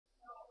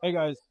Hey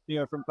guys,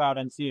 Theo from Cloud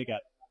NC again.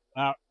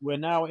 We're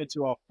now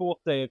into our fourth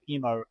day of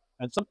EMO,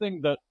 and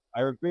something that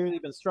I've really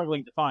been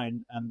struggling to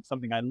find, and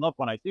something I love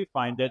when I do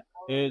find it,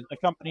 is a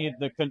company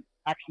that can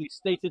actually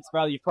state its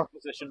value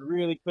proposition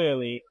really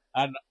clearly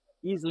and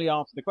easily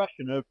answer the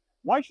question of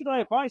why should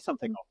I buy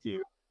something off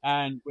you?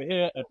 And we're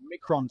here at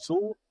Micron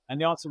Tool, and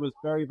the answer was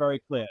very,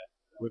 very clear.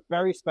 We're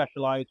very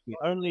specialized. We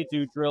only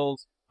do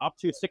drills up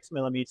to 6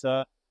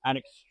 millimeter and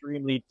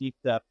extremely deep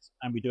depths,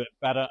 and we do it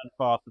better and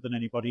faster than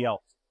anybody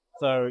else.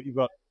 So you've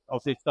got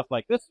obviously stuff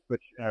like this,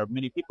 which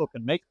many people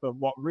can make, but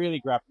what really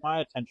grabbed my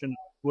attention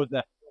was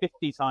their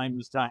 50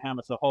 times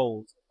diameter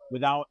holes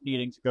without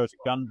needing to go to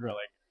gun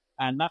drilling.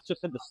 And that's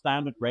just in the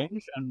standard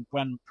range. And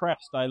when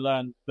pressed, I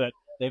learned that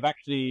they've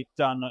actually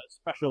done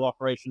special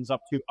operations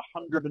up to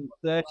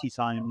 130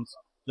 times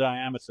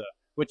diameter,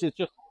 which is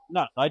just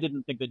nuts. I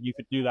didn't think that you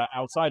could do that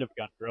outside of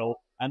gun drill,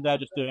 and they're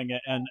just doing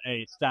it in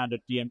a standard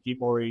DMG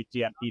Mori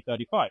DMP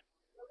 35.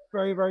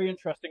 Very, very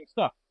interesting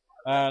stuff.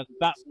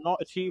 That's not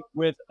achieved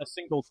with a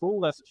single tool,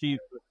 that's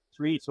achieved with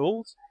three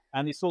tools.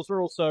 And these tools are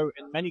also,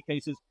 in many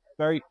cases,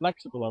 very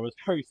flexible. I was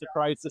very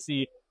surprised to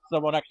see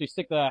someone actually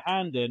stick their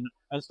hand in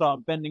and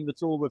start bending the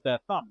tool with their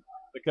thumb,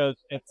 because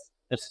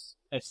it's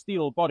a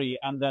steel body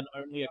and then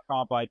only a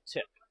carbide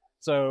tip.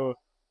 So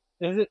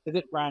is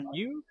it brand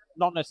new?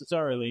 Not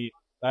necessarily.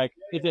 Like,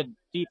 is it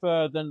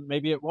deeper than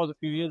maybe it was a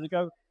few years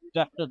ago?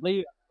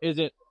 Definitely. Is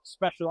it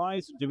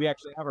specialized? Do we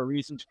actually have a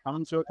reason to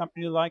come to a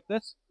company like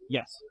this?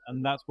 Yes,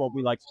 and that's what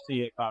we like to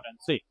see at Cloud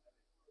NC.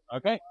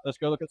 Okay, let's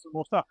go look at some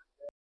more stuff.